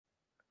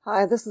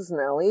Hi, this is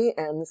Nellie,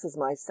 and this is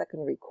my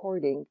second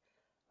recording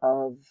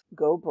of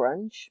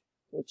GoBrunch,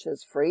 which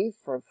is free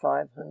for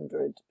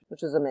 500,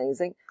 which is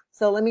amazing.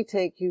 So let me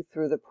take you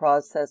through the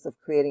process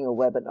of creating a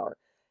webinar.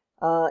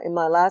 In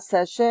my last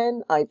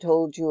session, I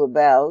told you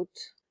about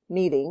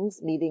meetings.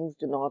 Meetings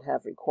do not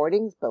have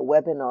recordings, but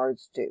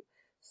webinars do.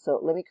 So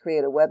let me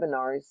create a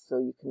webinar so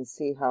you can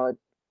see how it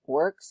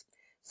works.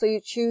 So you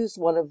choose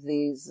one of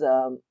these,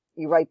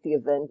 you write the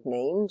event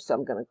name. So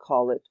I'm going to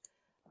call it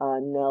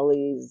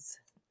Nellie's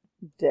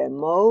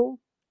Demo.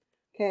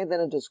 Okay, then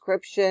a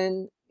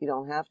description. You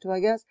don't have to, I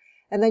guess.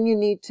 And then you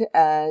need to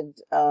add,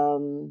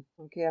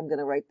 okay, I'm going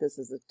to write this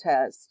as a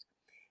test.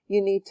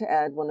 You need to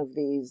add one of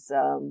these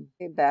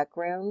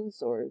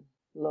backgrounds or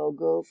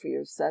logo for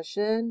your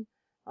session.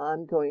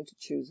 I'm going to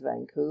choose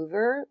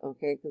Vancouver,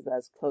 okay, because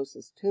that's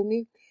closest to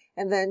me.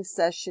 And then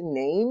session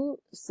name.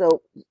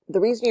 So the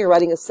reason you're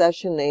writing a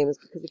session name is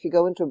because if you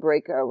go into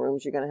breakout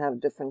rooms, you're going to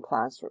have different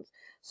classrooms.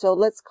 So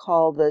let's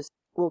call this,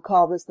 we'll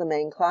call this the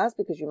main class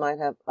because you might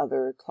have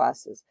other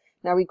classes.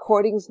 Now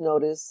recordings,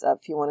 notice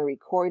if you want a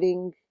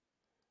recording,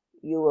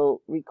 you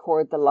will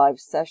record the live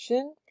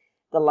session.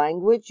 The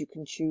language, you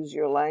can choose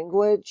your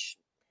language.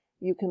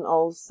 You can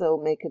also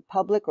make it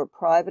public or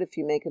private. If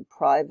you make it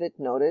private,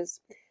 notice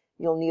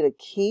you'll need a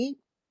key,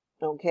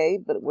 okay,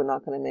 but we're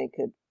not going to make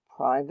it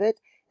private.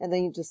 And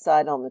then you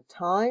decide on the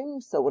time.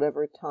 So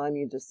whatever time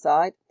you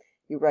decide,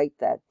 you write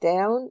that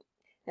down.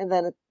 And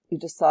then you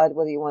decide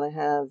whether you want to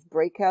have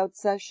breakout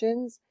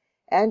sessions.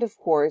 And of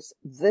course,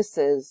 this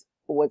is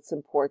what's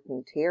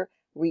important here,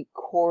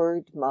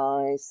 record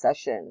my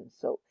session.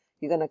 So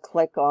you're going to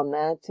click on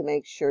that to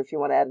make sure if you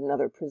want to add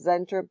another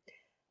presenter,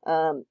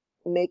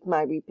 make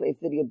my replay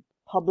video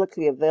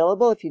publicly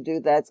available. If you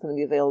do that, it's going to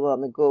be available on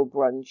the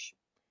GoBrunch,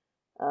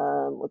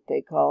 what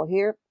they call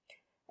here,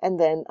 and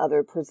then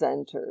other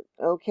presenter.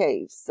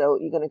 Okay, so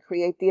you're going to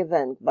create the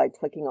event by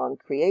clicking on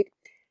create,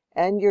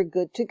 and you're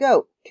good to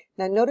go.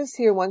 Now notice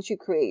here, once you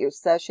create your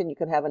session, you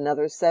can have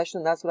another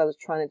session. That's what I was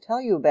trying to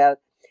tell you about.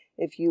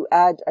 If you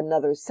add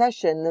another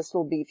session, this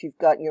will be, if you've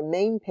got your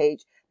main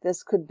page,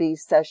 this could be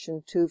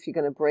session 2 if you're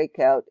going to break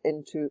out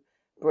into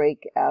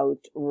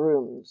breakout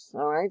rooms.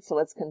 All right, so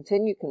let's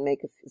continue. You can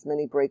make as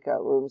many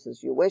breakout rooms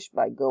as you wish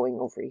by going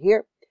over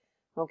here.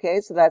 Okay,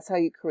 so that's how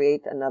you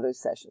create another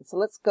session. So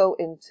let's go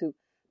into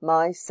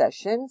my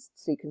sessions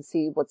so you can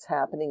see what's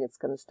happening. It's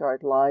going to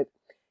start live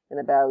in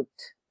about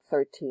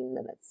 13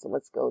 minutes. So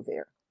let's go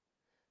there.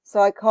 So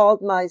I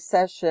called my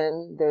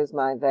session, there's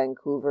my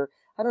Vancouver.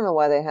 I don't know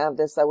why they have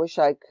this. I wish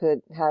I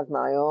could have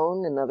my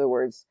own. In other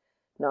words,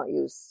 not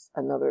use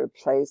another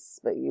place,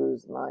 but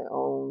use my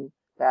own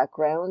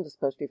background,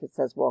 especially if it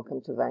says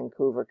welcome to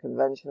Vancouver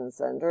Convention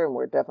Center, and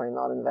we're definitely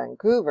not in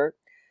Vancouver.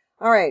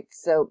 All right,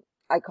 so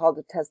I called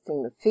it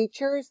testing the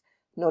features.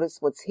 Notice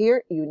what's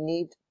here. You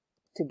need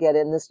to get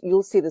in this.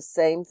 You'll see the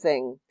same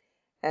thing,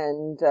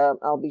 and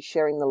I'll be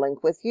sharing the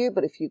link with you.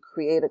 But if you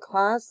create a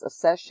class, a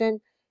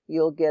session,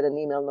 you'll get an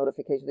email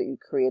notification that you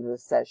created a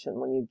session.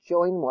 When you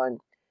join one,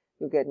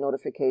 you'll get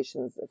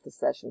notifications if the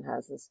session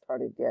hasn't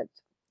started yet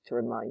to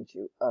remind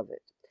you of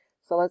it.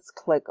 So let's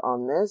click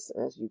on this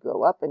as you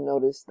go up and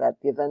notice that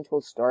the event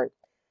will start.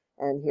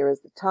 And here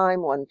is the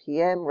time, 1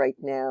 p.m. Right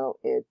now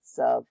it's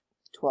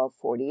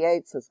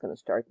 12:48, so it's going to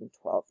start in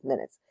 12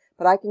 minutes.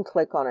 But I can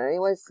click on it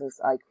anyway since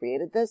I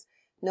created this.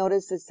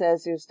 Notice it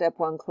says here, step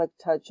 1, click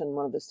touch on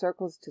one of the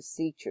circles to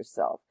seat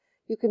yourself.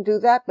 You can do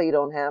that, but you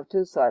don't have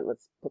to. So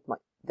let's put my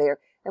there.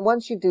 And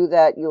once you do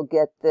that, you'll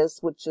get this,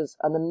 which is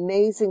an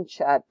amazing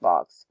chat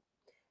box.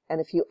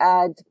 And if you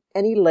add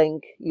any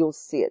link, you'll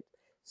see it.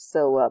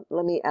 So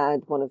let me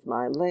add one of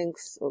my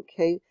links.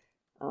 Okay.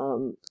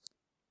 Okay,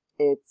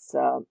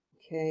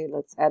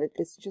 let's add it.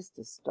 It's just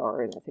a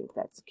star, and I think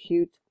that's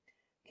cute.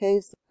 Okay,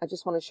 so I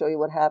just want to show you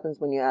what happens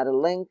when you add a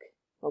link.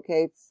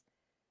 Okay, it's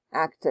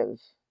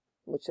active,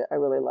 which I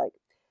really like.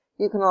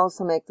 You can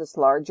also make this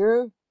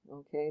larger,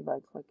 okay, by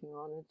clicking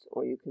on it,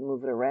 or you can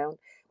move it around.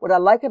 What I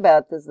like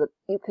about this is that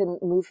you can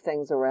move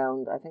things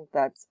around. I think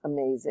that's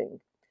amazing.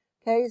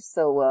 Okay,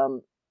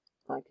 so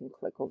I can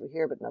click over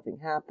here, but nothing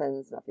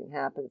happens,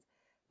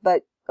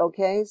 But,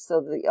 okay,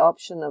 so the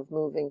option of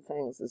moving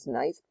things is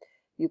nice.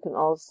 You can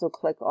also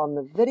click on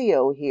the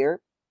video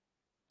here,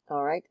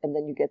 all right, and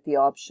then you get the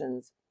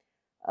options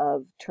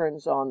of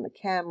turns on the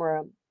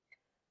camera.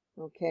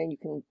 Okay, you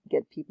can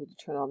get people to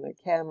turn on their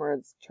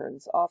cameras,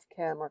 turns off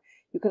camera.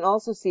 You can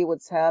also see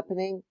what's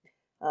happening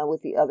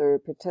with the other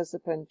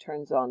participant,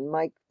 turns on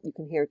mic. You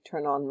can hear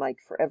turn on mic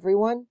for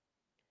everyone.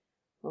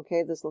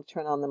 Okay, this will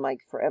turn on the mic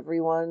for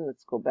everyone.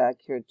 Let's go back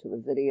here to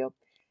the video.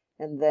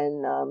 And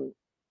then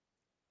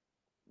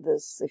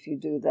this, if you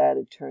do that,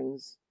 it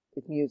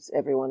mutes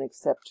everyone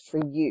except for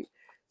you.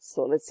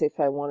 So let's say if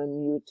I want to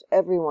mute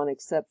everyone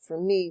except for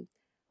me,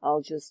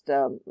 I'll just,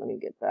 let me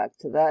get back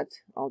to that.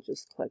 I'll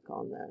just click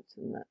on that,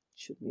 and that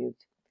should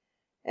mute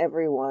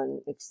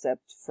everyone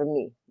except for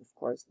me, of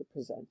course, the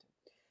presenter.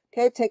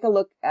 Okay, take a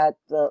look at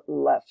the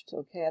left.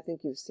 Okay, I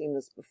think you've seen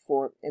this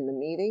before in the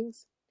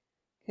meetings.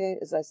 Okay,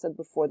 as I said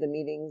before, the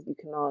meetings, you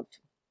cannot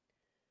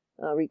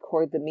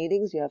record the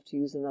meetings, you have to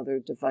use another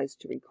device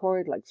to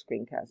record, like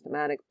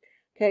Screencast-O-Matic.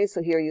 Okay,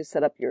 so here you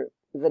set up your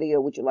video.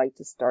 Would you like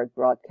to start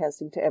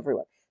broadcasting to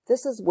everyone?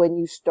 This is when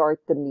you start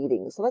the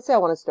meeting. So let's say I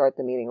want to start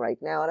the meeting right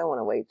now. I don't want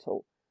to wait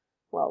till,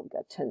 well, we've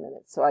got 10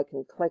 minutes. So I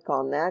can click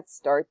on that,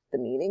 start the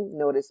meeting.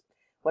 Notice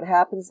what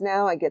happens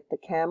now. I get the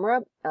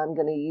camera. I'm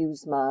going to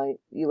use my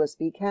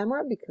USB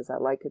camera because I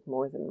like it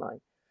more than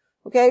mine.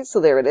 Okay, so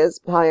there it is.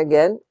 Hi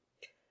again.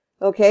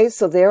 Okay,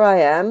 so there I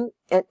am.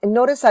 And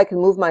notice I can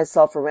move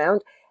myself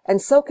around,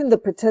 and so can the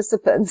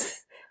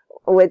participants,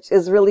 which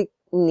is really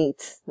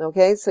neat.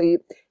 Okay, so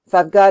if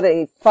I've got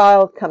a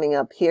file coming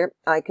up here,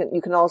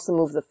 you can also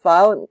move the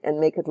file and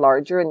make it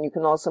larger, and you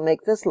can also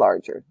make this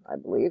larger, I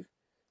believe.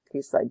 At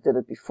least I did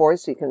it before,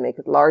 so you can make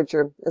it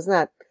larger. Isn't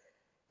that?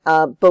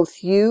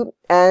 Both you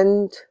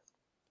and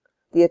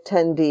the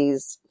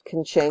attendees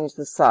can change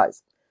the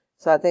size.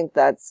 So I think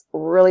that's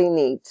really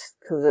neat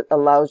because it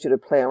allows you to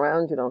play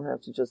around. You don't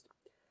have to just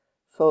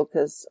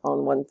focus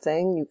on one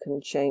thing. You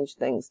can change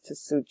things to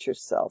suit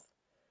yourself.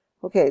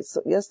 Okay,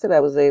 so yesterday I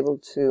was able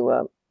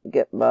to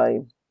get my...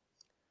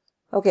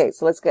 Okay,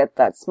 so let's get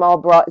that.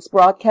 It's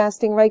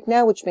broadcasting right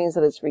now, which means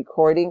that it's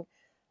recording.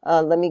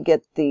 Let me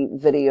get the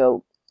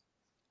video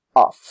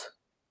off.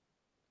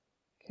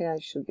 Okay, I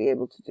should be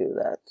able to do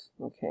that.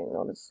 Okay,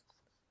 notice.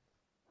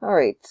 All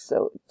right,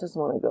 so it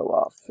doesn't want to go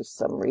off for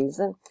some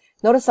reason.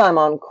 Notice I'm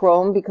on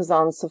Chrome because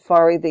on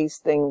Safari, these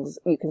things,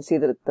 you can see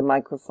that the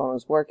microphone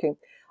is working.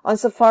 On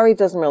Safari, it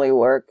doesn't really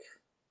work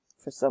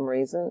for some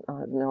reason. I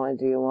have no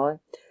idea why.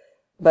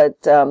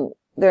 But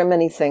there are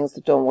many things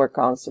that don't work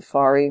on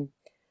Safari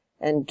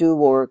and do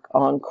work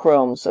on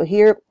Chrome. So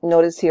here,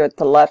 notice here at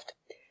the left,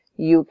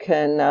 you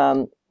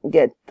can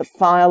get the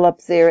file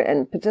up there,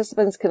 and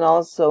participants can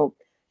also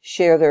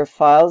share their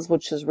files,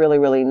 which is really,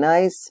 really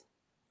nice.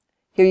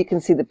 Here you can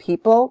see the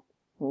people.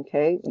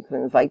 Okay, you can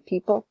invite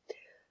people.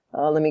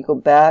 Let me go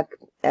back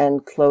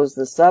and close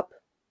this up.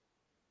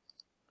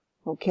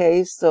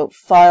 Okay, so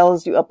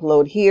files you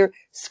upload here.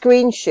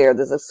 Screen share.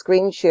 There's a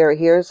screen share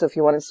here. So if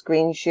you want to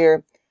screen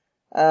share,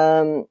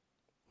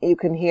 you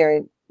can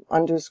here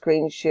under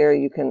screen share,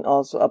 you can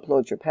also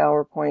upload your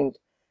PowerPoint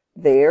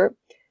there.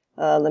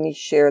 Let me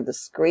share the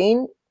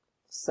screen.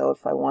 So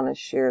if I want to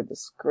share the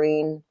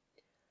screen,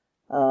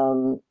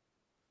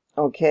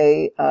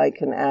 okay, I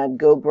can add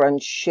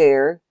GoBrunch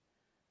share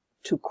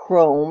to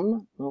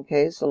Chrome.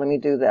 Okay, so let me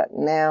do that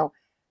now.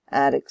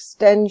 Add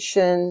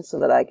extension so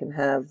that I can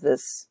have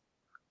this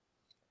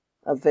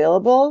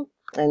available,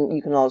 and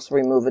you can also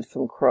remove it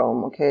from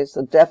Chrome. Okay,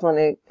 so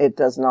definitely it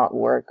does not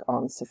work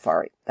on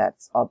Safari.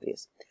 That's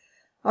obvious.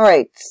 All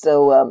right,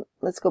 so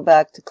let's go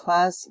back to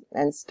class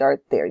and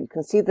start there. You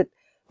can see that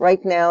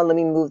right now, let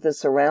me move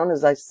this around.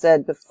 As I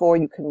said before,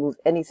 you can move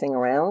anything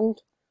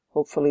around.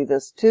 Hopefully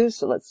this too.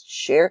 So let's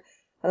share.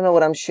 I don't know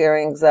what I'm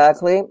sharing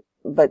exactly,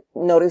 but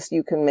notice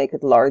you can make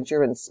it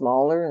larger and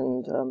smaller,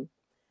 and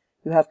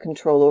you have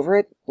control over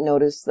it.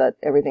 Notice that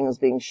everything is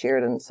being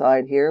shared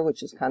inside here,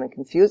 which is kind of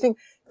confusing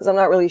because I'm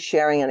not really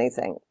sharing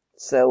anything.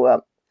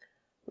 So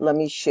let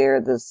me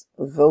share this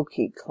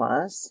Voki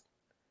class.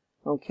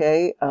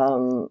 Okay,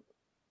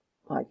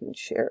 I can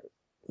share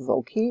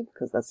Voki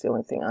because that's the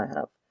only thing I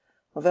have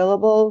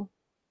available.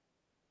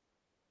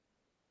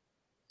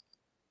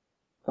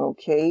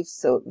 Okay,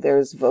 so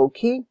there's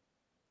Voki.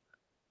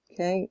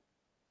 Okay,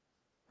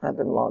 I've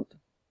been logged,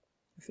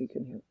 if you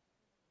can hear.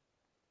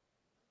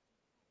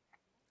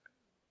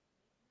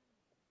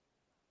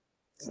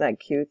 Isn't that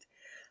cute?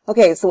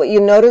 Okay, so what you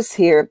notice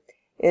here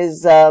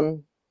is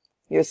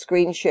your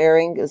screen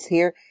sharing is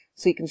here.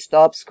 So you can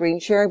stop screen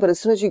sharing, but as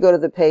soon as you go to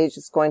the page,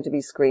 it's going to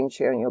be screen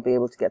sharing. You'll be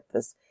able to get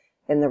this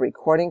in the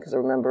recording because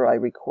remember I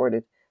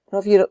recorded. I don't know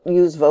if you don't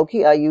use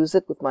Voki. I use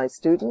it with my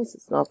students.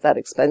 It's not that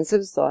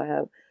expensive, so I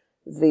have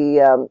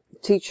the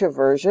teacher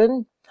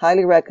version.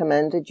 Highly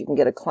recommended. You can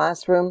get a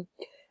classroom,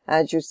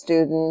 add your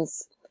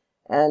students,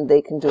 and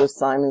they can do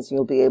assignments. And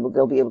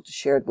they'll be able to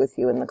share it with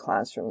you in the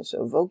classroom.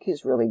 So Voki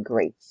is really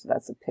great. So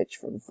that's a pitch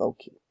from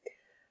Voki.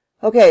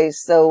 Okay,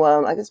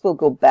 so I guess we'll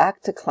go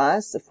back to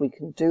class if we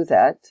can do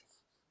that.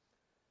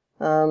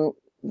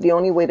 The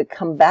only way to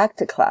come back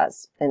to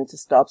class and to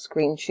stop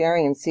screen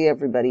sharing and see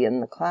everybody in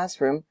the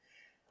classroom,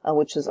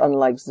 which is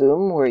unlike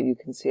Zoom where you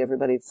can see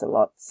everybody, it's a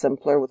lot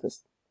simpler with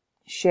this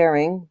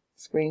sharing,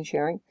 screen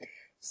sharing.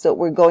 So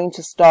we're going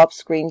to stop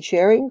screen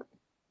sharing.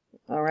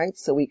 All right,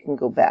 so we can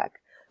go back.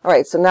 All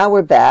right, so now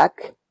we're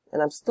back,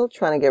 and I'm still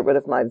trying to get rid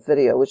of my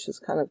video, which is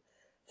kind of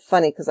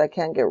funny because I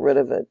can't get rid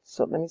of it.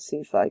 So let me see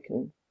if I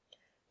can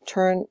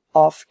turn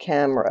off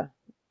camera.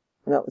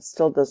 No, it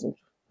still doesn't.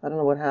 I don't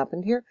know what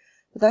happened here,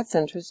 but that's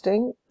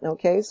interesting.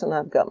 Okay, so now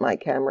I've got my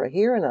camera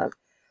here, and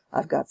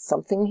I've got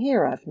something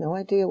here. I have no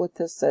idea what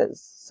this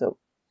is. So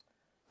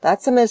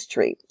that's a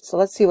mystery. So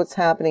let's see what's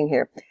happening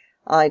here.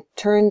 I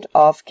turned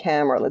off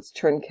camera. Let's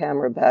turn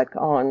camera back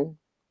on.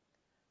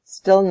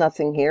 Still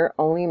nothing here,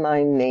 only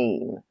my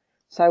name.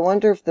 So I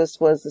wonder if this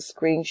was the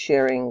screen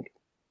sharing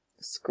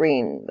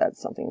screen. That's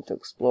something to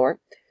explore.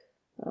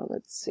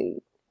 Let's see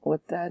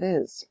what that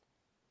is.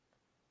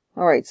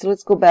 All right, so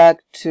let's go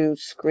back to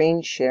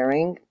screen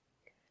sharing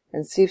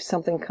and see if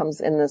something comes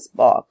in this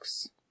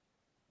box.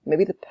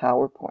 Maybe the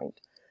PowerPoint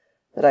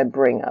that I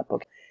bring up.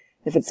 Okay,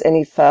 if it's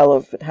any file or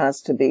if it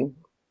has to be.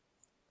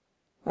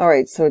 All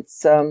right, so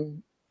it's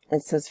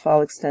it says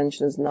file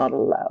extension is not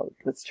allowed.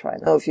 Let's try. I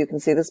don't know if you can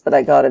see this, but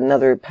I got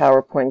another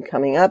PowerPoint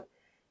coming up.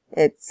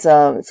 It's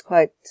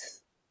quite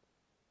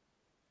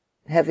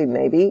heavy,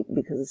 maybe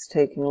because it's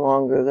taking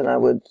longer than I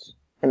would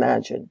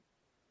imagine.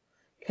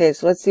 Okay,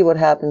 so let's see what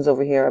happens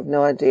over here. I have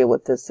no idea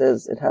what this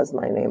is. It has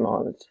my name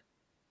on it.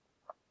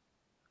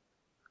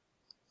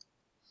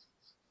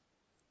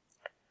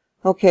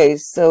 Okay,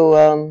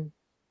 so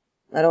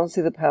I don't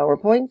see the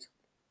PowerPoint.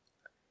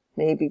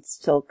 Maybe it's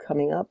still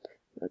coming up.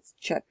 Let's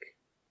check.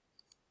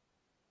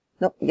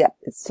 Nope, yeah,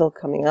 it's still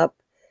coming up.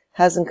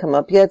 Hasn't come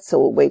up yet, so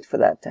we'll wait for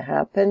that to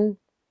happen.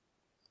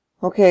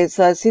 Okay,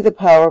 so I see the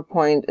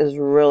PowerPoint is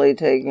really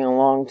taking a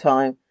long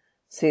time.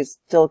 See, it's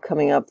still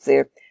coming up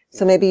there.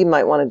 So maybe you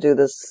might want to do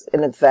this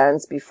in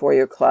advance before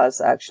your class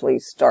actually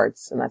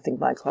starts. And I think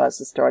my class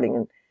is starting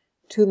in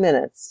 2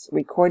 minutes.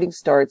 Recording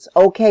starts.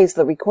 Okay,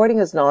 so the recording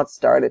has not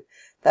started.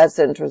 That's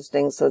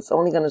interesting. So it's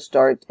only going to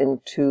start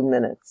in 2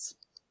 minutes.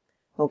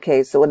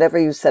 Okay, so whenever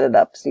you set it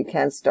up, so you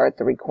can't start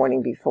the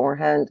recording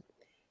beforehand.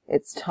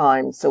 It's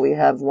timed, so we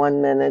have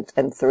 1 minute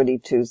and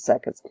 32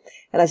 seconds.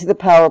 And I see the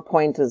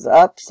PowerPoint is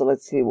up, so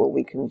let's see what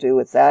we can do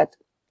with that.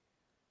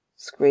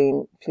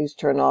 Screen, please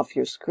turn off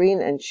your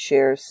screen and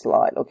share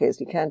slide. Okay, so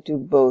you can't do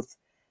both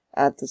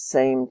at the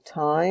same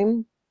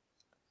time.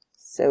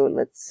 So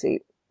let's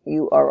see.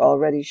 You are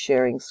already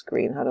sharing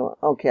screen. How do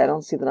I, okay, I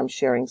don't see that I'm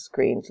sharing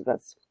screen, so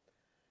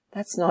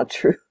that's not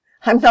true.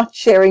 I'm not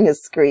sharing a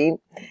screen,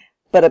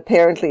 but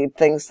apparently it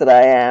thinks that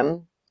I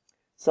am.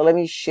 So let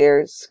me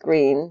share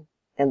screen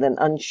and then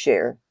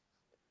unshare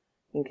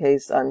in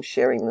case I'm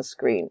sharing the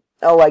screen.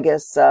 Oh, I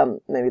guess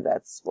maybe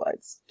that's why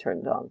it's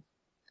turned on.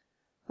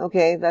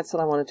 Okay, that's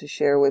what I wanted to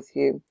share with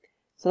you.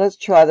 So let's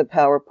try the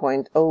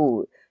PowerPoint.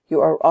 Oh,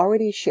 you are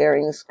already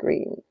sharing a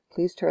screen.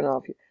 Please turn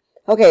off your...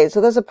 Okay, so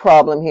there's a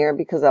problem here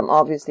because I'm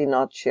obviously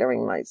not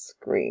sharing my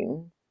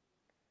screen.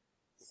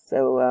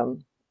 So,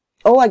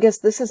 oh, I guess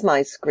this is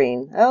my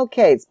screen.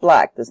 Okay, it's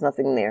black. There's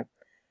nothing there.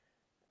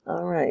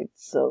 All right,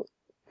 so,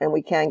 and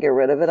we can't get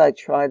rid of it. I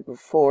tried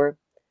before.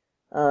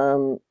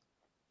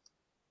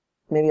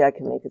 Maybe I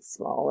can make it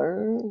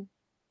smaller.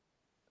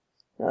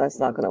 No, that's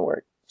not going to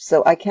work.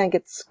 So I can't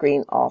get the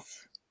screen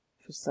off.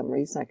 For some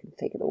reason, I can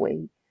take it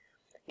away.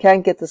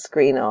 Can't get the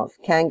screen off.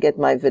 Can't get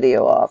my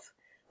video off.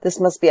 This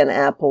must be an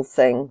Apple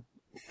thing.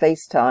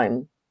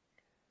 FaceTime.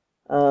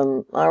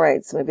 All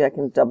right, so maybe I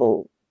can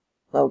double.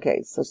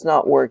 Okay, so it's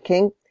not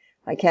working.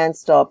 I can't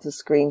stop the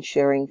screen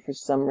sharing for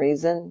some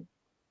reason.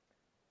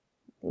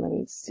 Let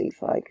me see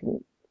if I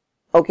can.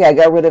 Okay, I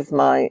got rid of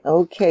my.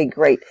 Okay,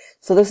 great.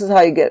 So this is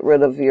how you get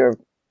rid of your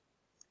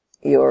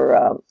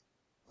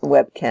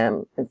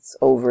webcam. It's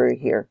over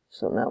here.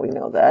 So now we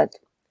know that.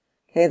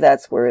 Okay,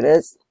 that's where it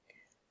is.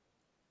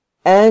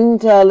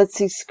 And let's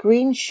see,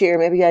 screen share.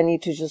 Maybe I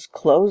need to just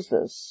close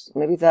this.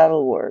 Maybe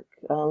that'll work.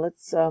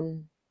 Let's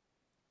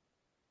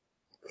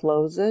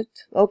close it.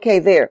 Okay,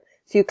 there.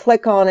 So you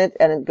click on it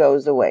and it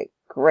goes away.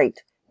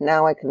 Great.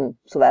 Now I can,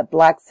 so that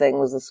black thing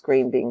was the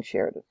screen being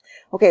shared.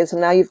 Okay, so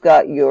now you've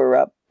got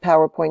your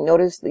PowerPoint.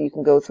 Notice that you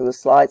can go through the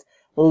slides.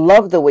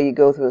 Love the way you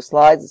go through the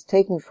slides. It's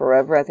taking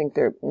forever. I think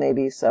there may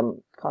be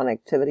some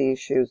connectivity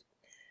issues.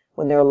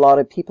 When there are a lot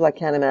of people, I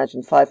can't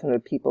imagine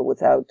 500 people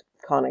without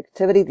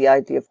connectivity. The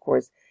idea, of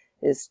course,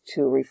 is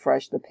to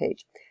refresh the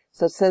page.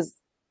 So it says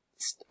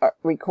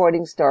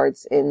recording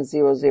starts in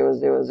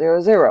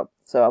 00000.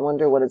 So I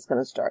wonder what it's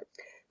going to start.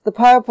 The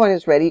PowerPoint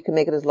is ready. You can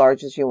make it as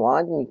large as you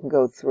want, and you can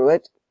go through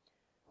it.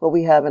 What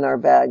we have in our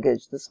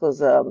baggage. This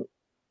was a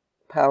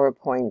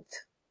PowerPoint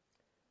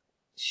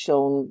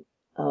shown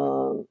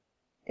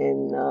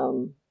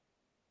in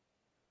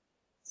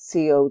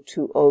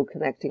CO20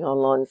 Connecting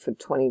Online for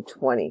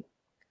 2020.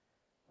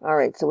 All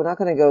right, so we're not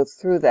going to go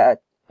through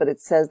that, but it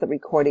says the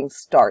recording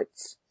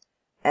starts.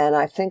 And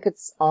I think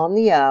it's on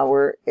the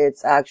hour.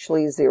 It's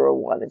actually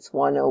 01. It's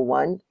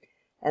 1:01.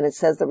 And it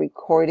says the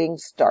recording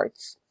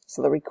starts.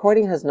 So the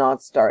recording has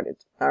not started.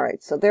 All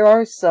right, so there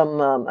are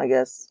some, I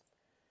guess.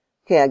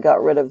 Okay, I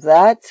got rid of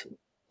that.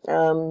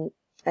 And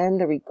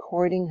the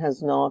recording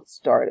has not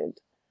started.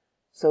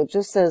 So it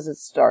just says it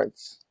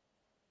starts.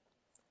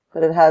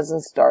 But it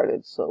hasn't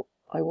started, so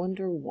I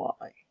wonder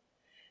why.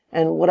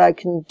 And what I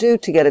can do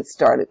to get it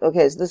started.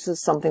 Okay, so this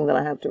is something that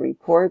I have to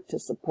report to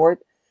support.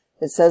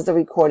 It says the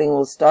recording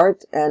will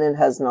start, and it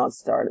has not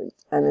started.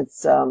 And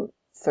it's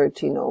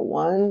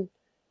 13:01.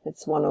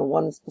 It's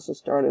 1:01. It's supposed to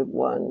start at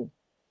 1.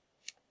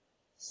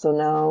 So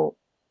now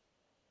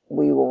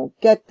we won't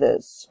get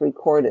this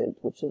recorded,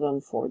 which is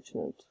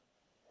unfortunate.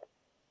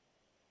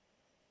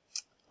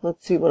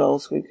 Let's see what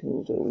else we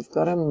can do. We've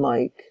got a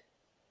mic.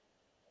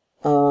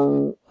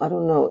 I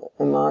don't know.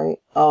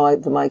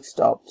 The mic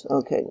stopped.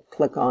 Okay,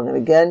 click on it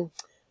again.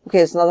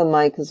 Okay, so now the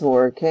mic is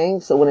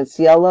working. So when it's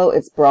yellow,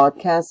 it's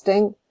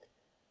broadcasting.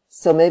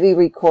 So maybe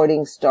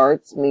recording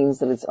starts means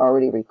that it's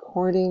already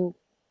recording.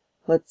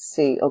 Let's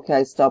see. Okay,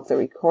 I stopped the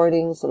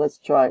recording, so let's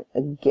try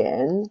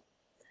again.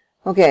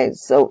 Okay,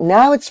 so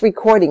now it's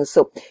recording.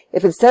 So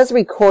if it says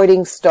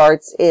recording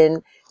starts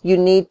in, you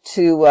need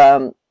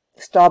to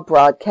stop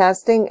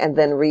broadcasting and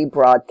then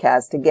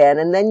rebroadcast again.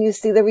 And then you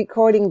see the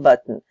recording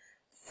button.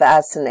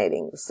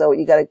 Fascinating. So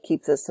you got to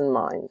keep this in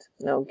mind.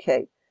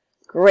 Okay,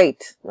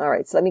 great. All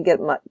right, so let me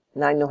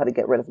now I know how to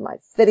get rid of my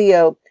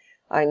video.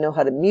 I know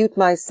how to mute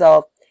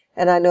myself,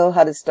 and I know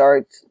how to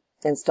start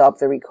and stop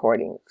the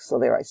recording. So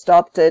there, I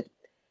stopped it.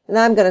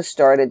 Now I'm going to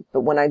start it,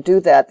 but when I do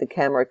that, the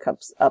camera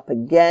comes up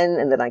again,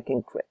 and then I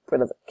can get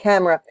rid of the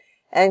camera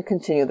and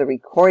continue the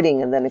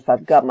recording. And then if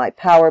I've got my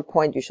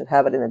PowerPoint, you should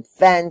have it in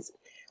advance.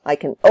 I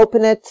can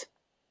open it,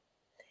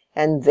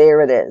 and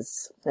there it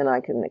is. And I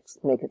can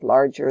make it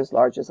large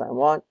as I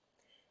want.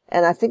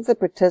 And I think the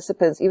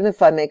participants, even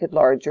if I make it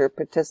larger,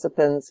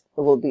 participants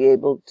will be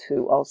able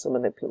to also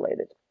manipulate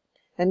it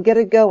and get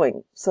it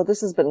going. So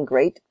this has been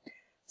great.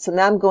 So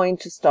now I'm going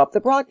to stop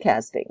the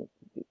broadcasting.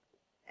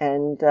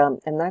 And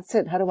that's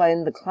it. How do I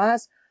end the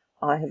class?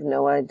 I have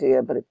no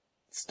idea, but it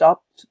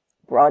stopped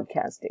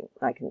broadcasting.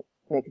 I can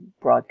make it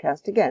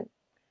broadcast again.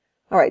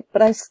 All right,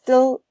 but I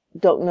still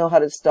don't know how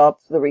to stop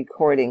the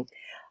recording.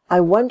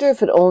 I wonder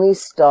if it only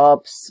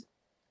stops.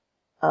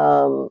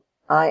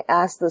 I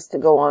asked this to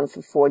go on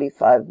for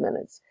 45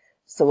 minutes.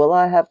 So will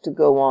I have to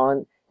go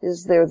on?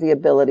 Is there the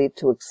ability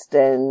to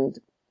extend?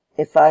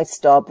 If I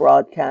stop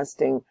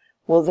broadcasting,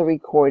 will the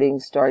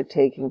recording start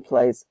taking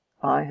place?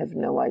 I have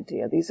no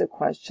idea. These are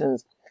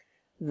questions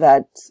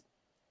that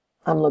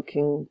I'm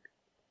looking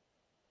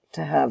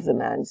to have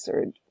them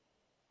answered.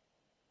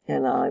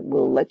 And I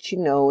will let you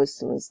know as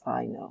soon as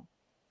I know.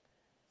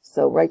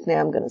 So right now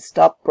I'm going to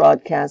stop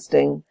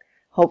broadcasting.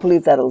 Hopefully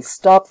that'll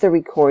stop the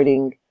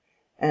recording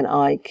and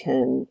I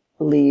can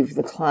leave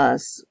the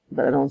class.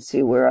 But I don't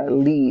see where I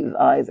leave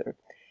either.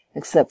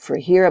 Except for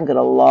here, I'm going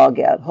to log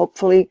out.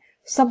 Hopefully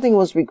something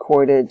was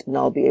recorded and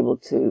I'll be able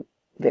to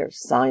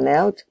sign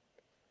out.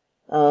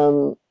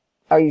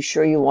 Are you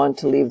sure you want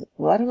to leave?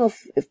 Well, I don't know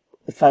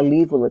if I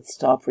leave, will it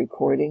stop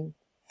recording?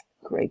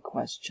 Great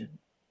question.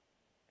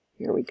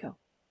 Here we go.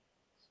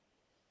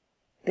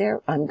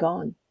 There, I'm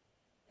gone.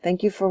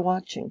 Thank you for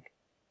watching.